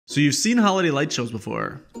So you've seen holiday light shows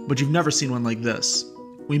before, but you've never seen one like this.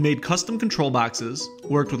 We made custom control boxes,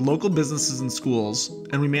 worked with local businesses and schools,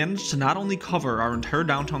 and we managed to not only cover our entire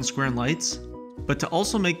downtown square in lights, but to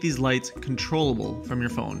also make these lights controllable from your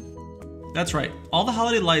phone. That's right, all the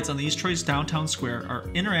holiday lights on the East Troy's downtown square are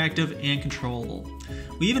interactive and controllable.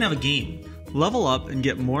 We even have a game. Level up and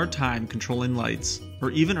get more time controlling lights,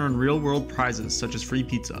 or even earn real-world prizes such as free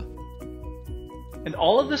pizza. And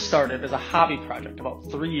all of this started as a hobby project about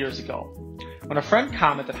 3 years ago, when a friend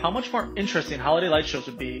commented how much more interesting holiday light shows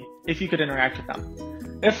would be if you could interact with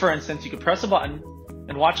them. If, for instance, you could press a button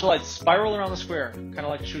and watch the lights spiral around the square, kind of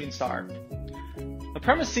like a shooting star. The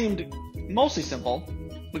premise seemed mostly simple.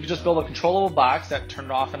 We could just build a controllable box that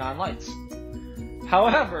turned off and on lights.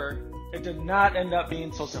 However, it did not end up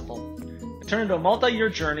being so simple. It turned into a multi-year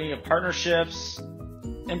journey of partnerships,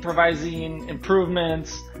 improvising,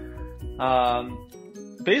 improvements.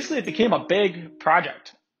 Basically, it became a big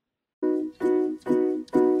project.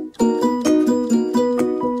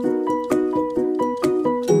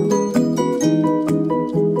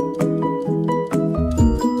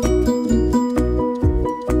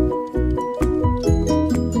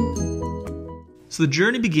 So the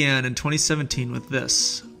journey began in 2017 with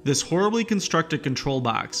this horribly constructed control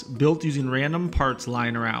box built using random parts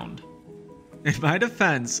lying around. In my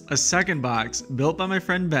defense, a second box, built by my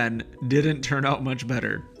friend Ben, didn't turn out much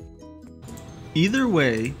better. Either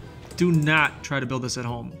way, do not try to build this at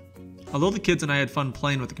home. Although the kids and I had fun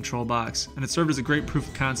playing with the control box, and it served as a great proof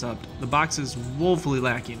of concept, the box is woefully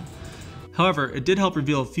lacking. However, it did help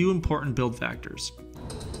reveal a few important build factors.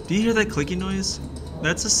 Do you hear that clicking noise?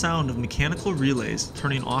 That's the sound of mechanical relays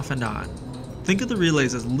turning off and on. Think of the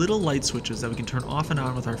relays as little light switches that we can turn off and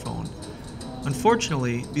on with our phone.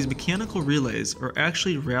 Unfortunately, these mechanical relays are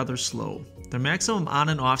actually rather slow. Their maximum on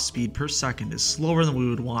and off speed per second is slower than we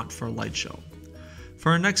would want for a light show.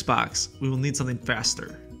 For our next box, we will need something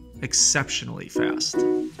faster. Exceptionally fast.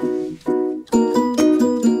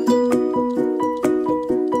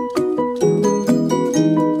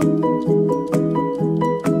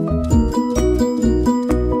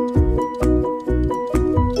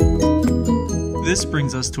 This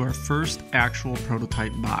brings us to our first actual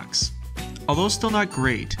prototype box. Although still not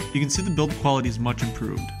great, you can see the build quality is much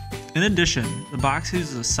improved. In addition, the box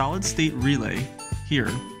uses a solid state relay, here,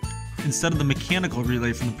 instead of the mechanical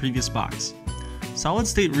relay from the previous box. Solid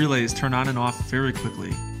state relays turn on and off very quickly.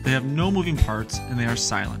 They have no moving parts and they are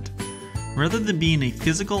silent. Rather than being a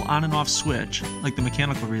physical on and off switch, like the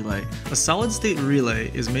mechanical relay, a solid state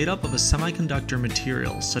relay is made up of a semiconductor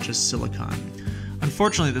material such as silicon.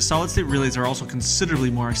 Unfortunately, the solid state relays are also considerably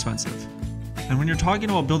more expensive. And when you're talking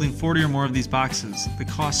about building 40 or more of these boxes, the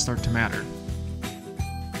costs start to matter.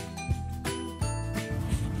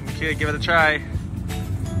 Okay, give it a try.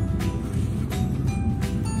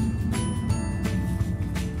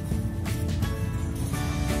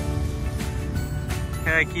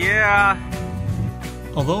 Heck yeah!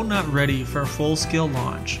 Although not ready for a full-scale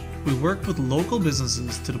launch, we worked with local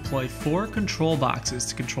businesses to deploy 4 control boxes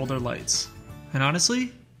to control their lights. And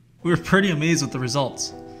honestly, we were pretty amazed with the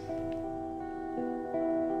results.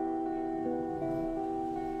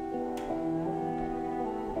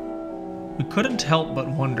 We couldn't help but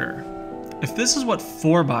wonder, if this is what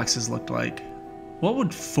 4 boxes looked like, what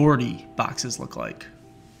would 40 boxes look like?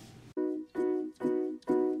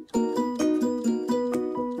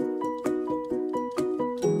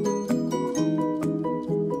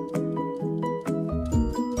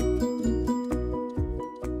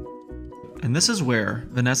 And this is where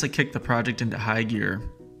Vanessa kicked the project into high gear.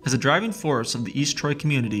 As a driving force of the East Troy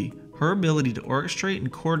community, her ability to orchestrate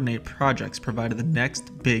and coordinate projects provided the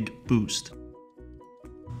next big boost.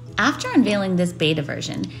 After unveiling this beta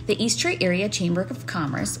version, the East Troy Area Chamber of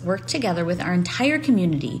Commerce worked together with our entire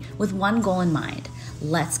community with one goal in mind.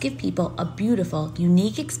 Let's give people a beautiful,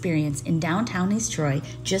 unique experience in downtown East Troy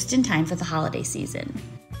just in time for the holiday season.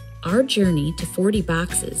 Our journey to 40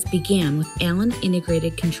 boxes began with Allen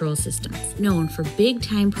Integrated Control Systems, known for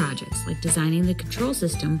big-time projects like designing the control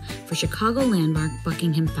system for Chicago landmark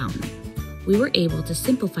Buckingham Fountain. We were able to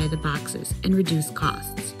simplify the boxes and reduce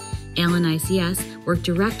costs. Allen ICS worked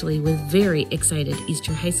directly with very excited East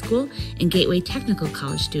Troy High School and Gateway Technical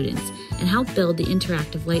College students and helped build the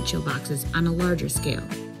interactive light show boxes on a larger scale.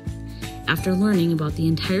 After learning about the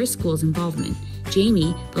entire school's involvement,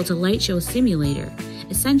 Jamie built a light show simulator,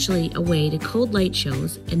 essentially a way to code light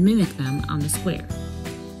shows and mimic them on the square.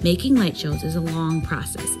 Making light shows is a long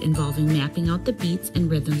process involving mapping out the beats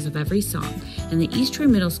and rhythms of every song, and the East Troy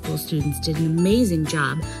Middle School students did an amazing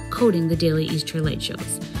job coding the daily East Troy light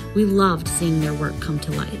shows. We loved seeing their work come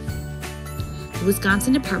to life. The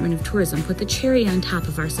Wisconsin Department of Tourism put the cherry on top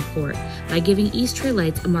of our support by giving East Troy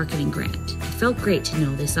Lights a marketing grant. It felt great to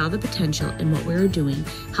know they saw the potential in what we were doing,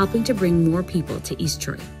 helping to bring more people to East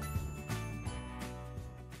Troy.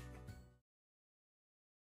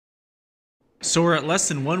 So we're at less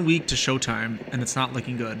than 1 week to showtime, and it's not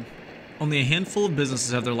looking good. Only a handful of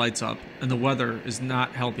businesses have their lights up, and the weather is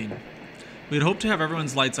not helping. We had hoped to have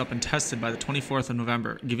everyone's lights up and tested by the 24th of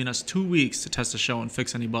November, giving us 2 weeks to test the show and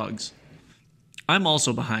fix any bugs. I'm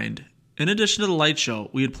also behind. In addition to the light show,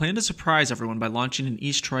 we had planned to surprise everyone by launching an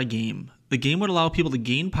East Troy game. The game would allow people to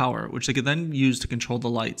gain power, which they could then use to control the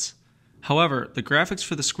lights. However, the graphics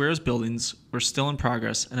for the squares buildings were still in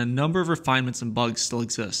progress, and a number of refinements and bugs still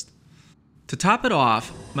exist. To top it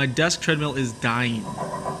off, my desk treadmill is dying.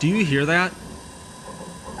 Do you hear that?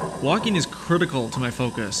 Walking is critical to my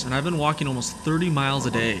focus, and I've been walking almost 30 miles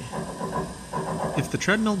a day. If the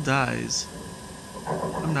treadmill dies,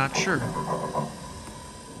 I'm not sure.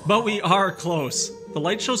 But we are close. The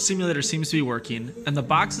light show simulator seems to be working, and the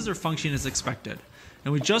boxes are functioning as expected.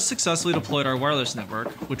 And we just successfully deployed our wireless network,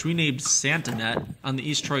 which we named SantaNet, on the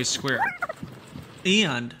East Troy Square.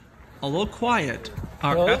 And, although quiet,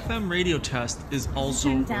 our FM radio test is also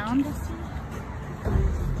working.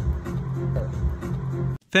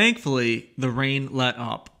 Thankfully, the rain let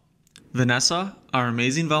up. Vanessa, our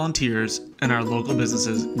amazing volunteers, and our local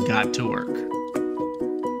businesses got to work.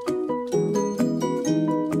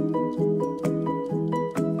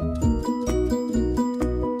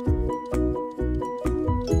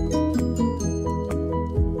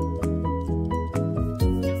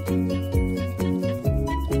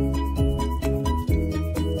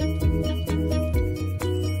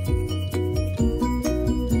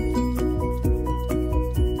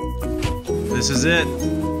 This is it.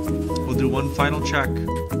 We'll do one final check.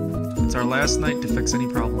 It's our last night to fix any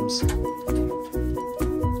problems.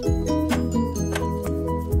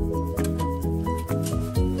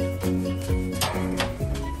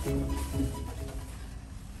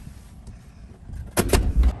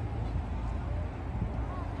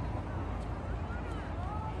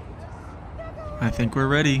 I think we're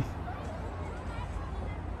ready.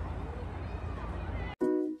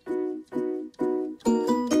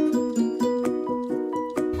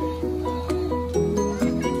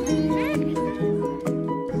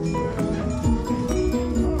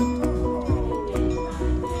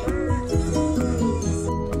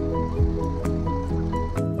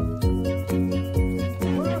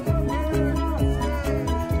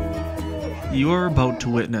 You are about to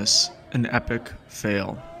witness an epic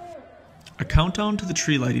fail. A countdown to the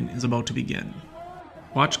tree lighting is about to begin.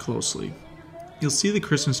 Watch closely. You'll see the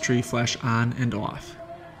Christmas tree flash on and off.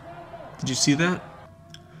 Did you see that?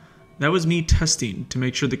 That was me testing to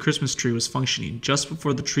make sure the Christmas tree was functioning just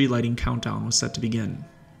before the tree lighting countdown was set to begin.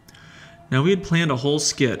 Now we had planned a whole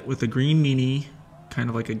skit with a green meanie, kind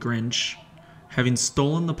of like a Grinch, having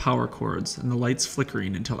stolen the power cords and the lights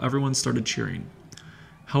flickering until everyone started cheering.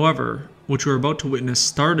 However, what you are about to witness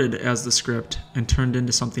started as the script and turned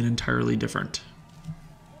into something entirely different.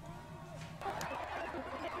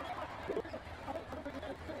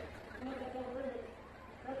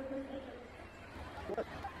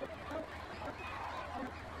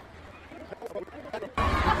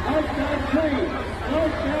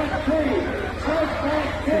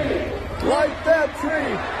 Light that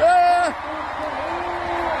tree! Ah!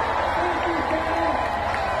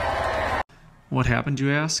 What happened, you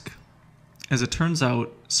ask? As it turns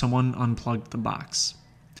out, someone unplugged the box.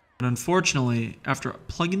 And unfortunately, after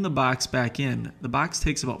plugging the box back in, the box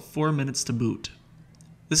takes about 4 minutes to boot.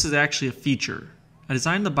 This is actually a feature. I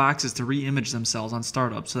designed the boxes to re-image themselves on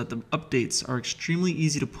startup so that the updates are extremely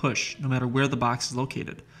easy to push no matter where the box is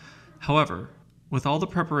located. However, with all the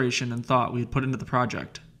preparation and thought we had put into the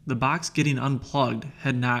project, the box getting unplugged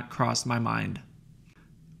had not crossed my mind.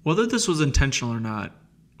 Whether this was intentional or not,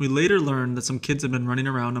 we later learned that some kids had been running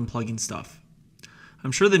around unplugging stuff.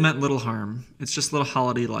 I'm sure they meant little harm, it's just little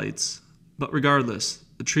holiday lights, but regardless,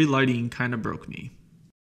 the tree lighting kinda broke me.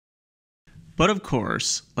 But of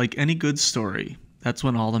course, like any good story, that's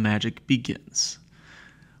when all the magic begins.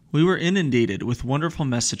 We were inundated with wonderful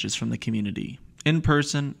messages from the community. In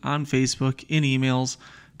person, on Facebook, in emails,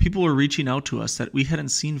 people were reaching out to us that we hadn't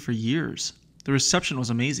seen for years. The reception was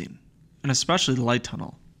amazing, and especially the light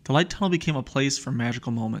tunnel. The light tunnel became a place for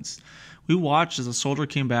magical moments. We watched as a soldier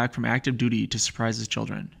came back from active duty to surprise his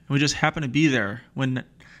children, and we just happened to be there when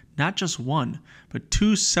not just one, but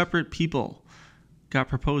 2 separate people got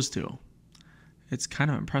proposed to. It's kind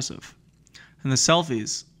of impressive. And the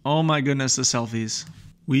selfies, oh my goodness, the selfies.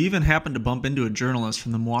 We even happened to bump into a journalist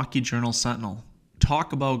from the Milwaukee Journal-Sentinel.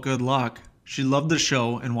 Talk about good luck. She loved the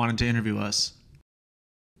show and wanted to interview us.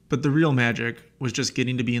 But the real magic was just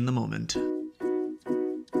getting to be in the moment. You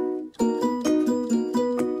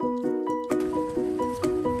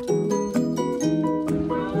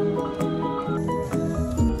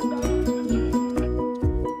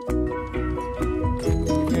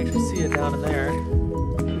can actually see it down in there.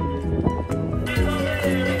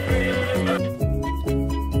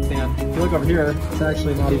 If you look over here, it's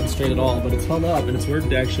actually not even straight at all, but it's held up and it's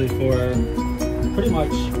worked actually for pretty much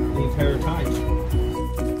the entire time.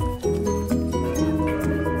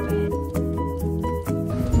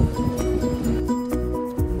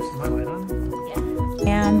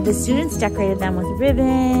 And the students decorated them with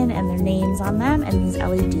ribbon and their names on them and these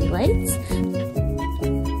LED lights.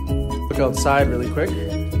 Look outside really quick.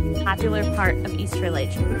 Popular part of Easter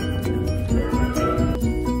light show.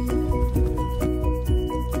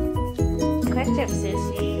 Quick tip,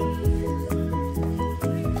 Susie.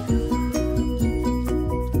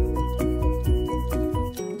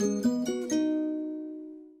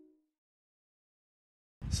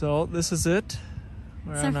 So this is it.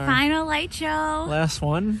 We're It's our on our final light show. last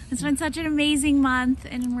one. It's been such an amazing month,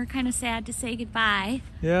 and we're kind of sad to say goodbye.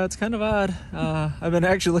 Yeah, it's kind of odd. I've been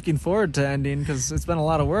actually looking forward to ending because it's been a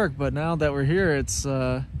lot of work, but now that we're here, it's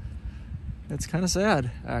kind of sad,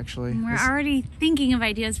 actually. And we're already thinking of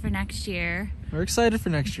ideas for next year. We're excited for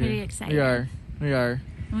next year. Pretty excited. We are.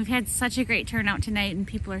 And we've had such a great turnout tonight, and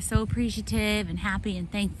people are so appreciative and happy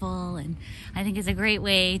and thankful, and I think it's a great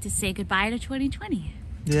way to say goodbye to 2020.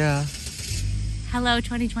 Yeah. Hello,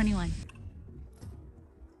 2021.